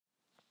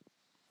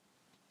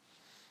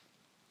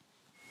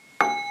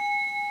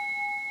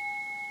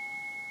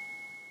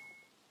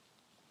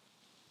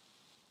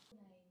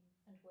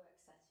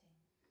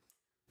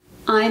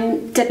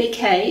I'm Debbie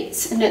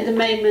Cates, and at the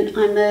moment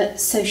I'm a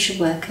social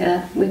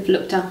worker with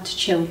looked after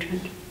children.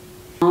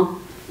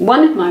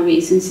 One of my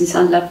reasons is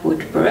I love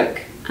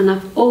Woodbrook, and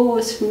I've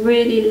always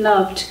really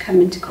loved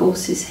coming to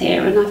courses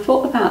here, and I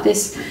thought about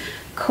this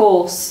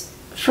course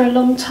for a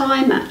long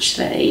time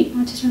actually.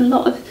 I did a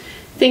lot of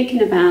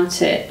thinking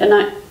about it, and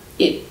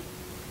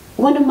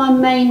one of my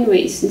main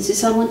reasons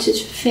is I wanted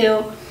to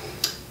feel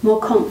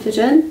more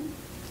confident.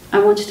 I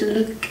wanted to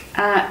look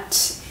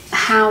at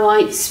how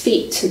I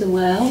speak to the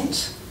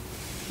world.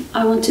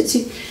 I wanted to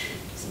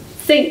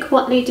think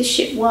what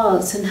leadership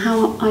was and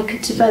how I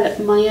could develop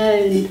my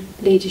own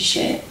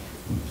leadership.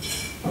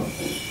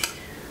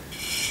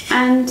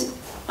 And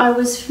I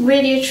was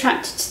really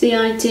attracted to the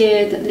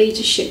idea that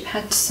leadership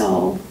had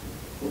soul.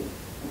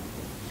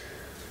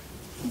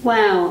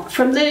 Well,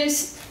 from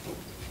those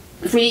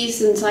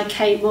reasons I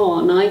came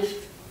on,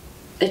 I've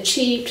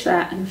achieved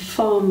that and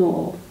far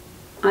more.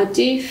 I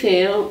do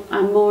feel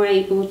I'm more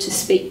able to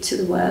speak to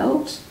the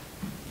world,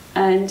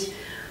 and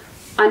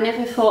I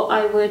never thought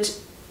I would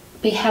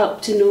be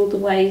helped in all the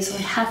ways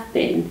I have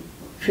been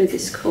through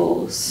this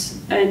course,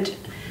 and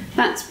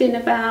that's been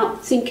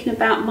about thinking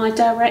about my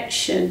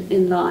direction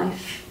in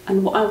life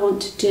and what I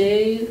want to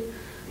do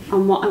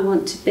and what I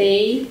want to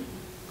be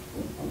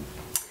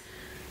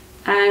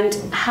and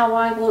how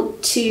I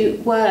want to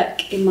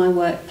work in my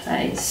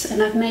workplace.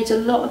 And I've made a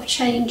lot of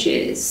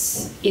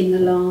changes in the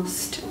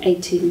last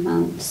 18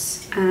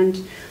 months,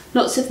 and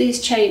lots of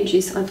these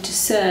changes I've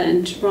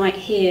discerned right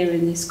here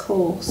in this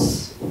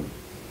course.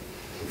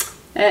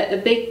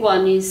 A big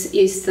one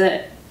is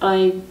that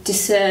I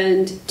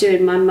discerned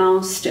doing my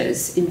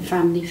Masters in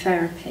family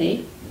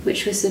therapy,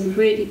 which was a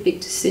really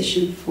big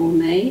decision for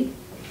me,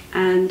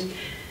 and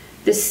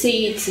the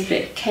seeds of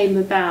it came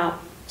about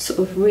sort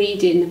of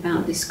reading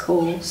about this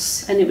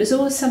course, and it was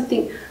always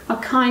something I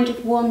kind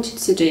of wanted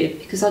to do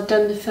because I'd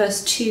done the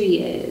first 2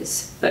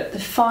 years, but the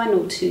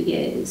final 2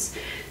 years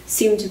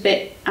seemed a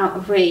bit out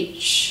of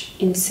reach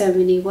in so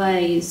many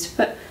ways.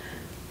 But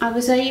I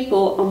was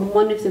able on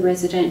one of the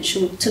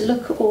residential to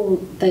look at all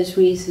those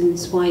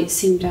reasons why it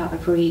seemed out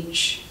of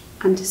reach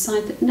and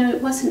decide that no,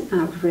 it wasn't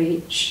out of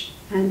reach,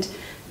 and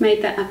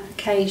made that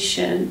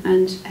application,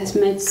 and has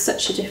made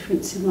such a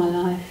difference in my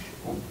life.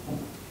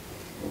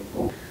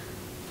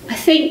 I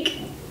think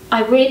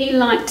I really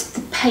liked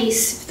the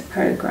pace of the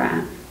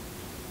programme.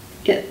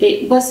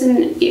 It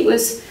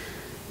was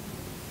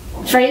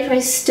very,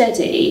 very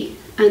steady,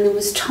 and there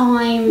was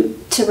time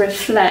to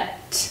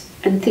reflect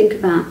and think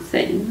about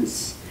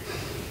things.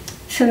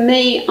 For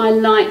me, I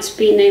liked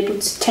being able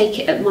to take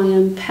it at my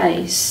own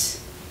pace,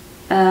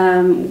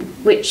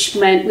 which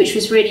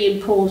was really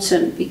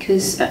important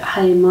because at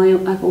home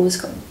I've always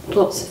got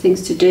lots of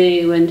things to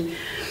do, and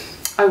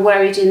I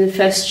worried in the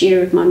first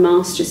year of my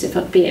Masters if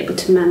I'd be able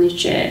to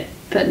manage it.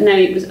 But no,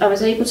 I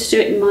was able to do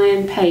it in my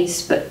own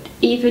pace. But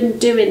even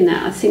doing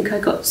that, I think I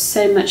got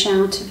so much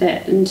out of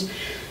it. And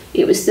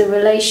it was the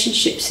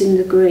relationships in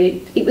the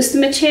group. It was the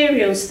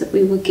materials that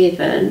we were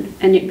given,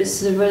 and it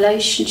was the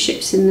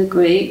relationships in the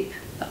group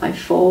that I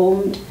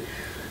formed.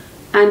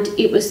 And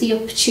it was the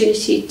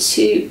opportunity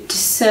to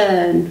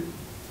discern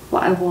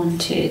what I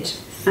wanted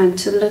and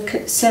to look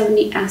at so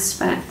many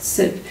aspects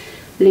of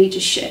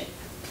leadership.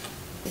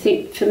 I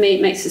think for me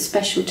it makes a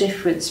special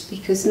difference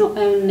because not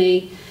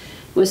only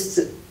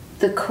was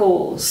the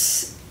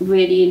course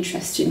really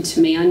interesting to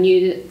me, I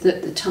knew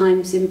that the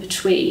times in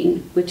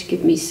between would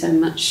give me so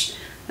much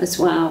as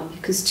well,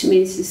 because to me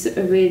this is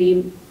a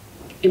really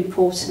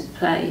important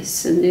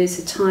place, and there's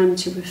a time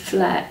to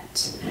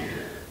reflect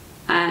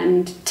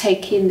and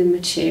take in the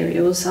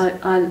materials.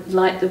 I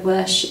like the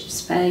worship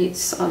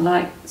space, I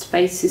like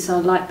spaces, I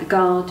like the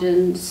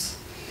gardens,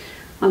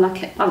 I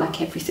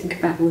like everything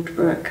about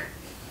Woodbrook.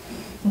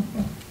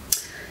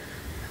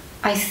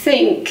 I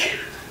think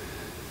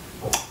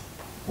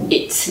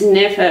it's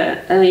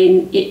never,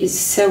 it is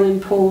so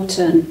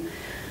important,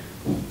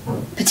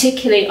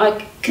 particularly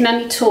I can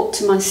only talk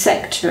to my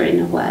sector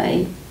in a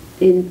way,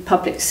 in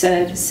public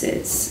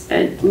services,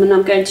 and when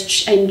I'm going to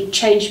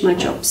change my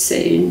job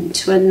soon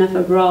to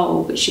another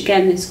role, which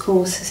again this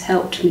course has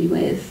helped me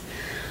with.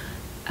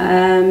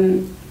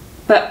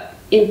 But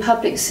in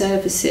public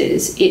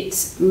services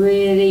it's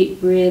really,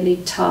 really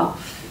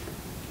tough,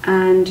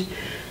 and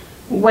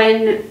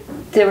when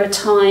there are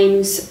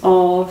times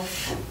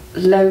of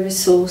low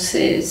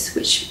resources,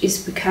 which is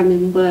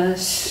becoming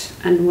worse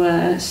and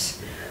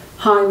worse,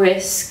 high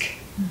risk,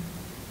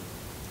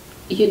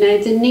 you know,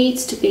 there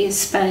needs to be a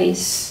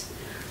space,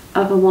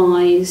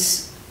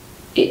 otherwise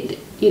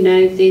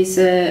there's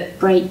a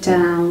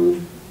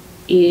breakdown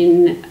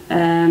in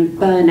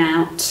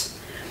burnout,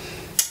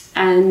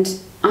 and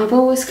I've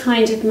always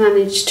kind of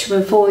managed to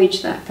avoid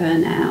that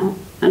burnout,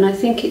 and I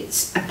think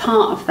it's a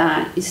part of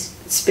that is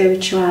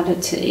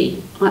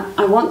spirituality.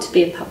 I want to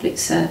be a public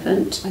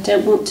servant, I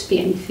don't want to be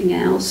anything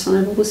else, and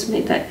I've always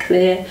made that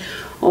clear,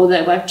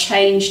 although I've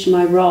changed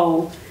my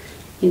role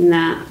in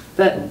that.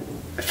 But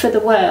for the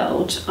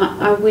world,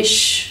 I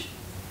wish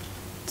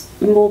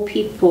more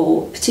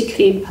people,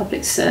 particularly in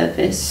public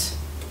service,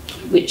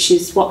 which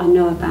is what I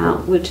know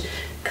about, would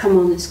come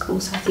on this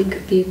course, I think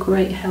it'd be a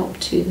great help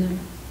to them.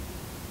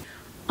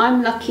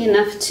 I'm lucky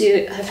enough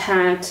to have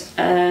had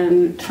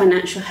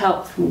financial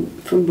help from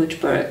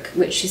Woodbrook,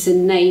 which has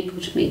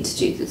enabled me to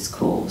do this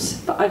course.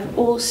 But I've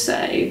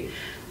also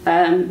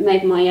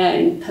made my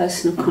own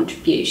personal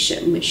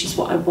contribution, which is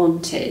what I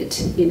wanted.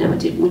 You know, I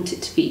didn't want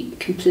it to be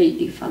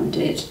completely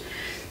funded.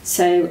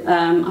 So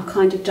I've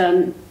kind of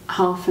done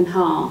half and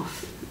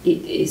half.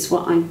 It is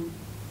what I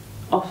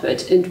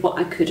offered and what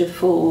I could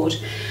afford.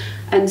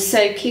 And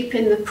so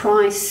keeping the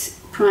price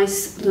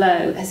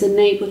low has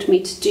enabled me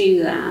to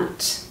do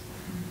that.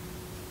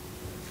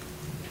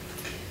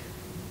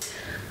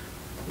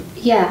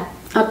 Yeah,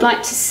 I'd like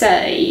to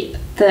say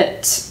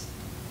that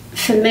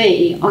for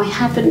me, I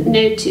haven't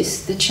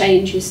noticed the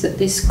changes that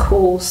this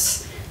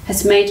course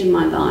has made in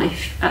my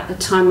life at the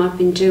time I've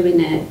been doing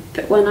it,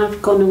 but when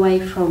I've gone away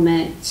from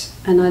it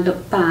and I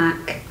look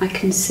back, I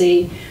can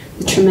see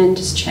the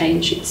tremendous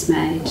change it's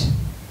made.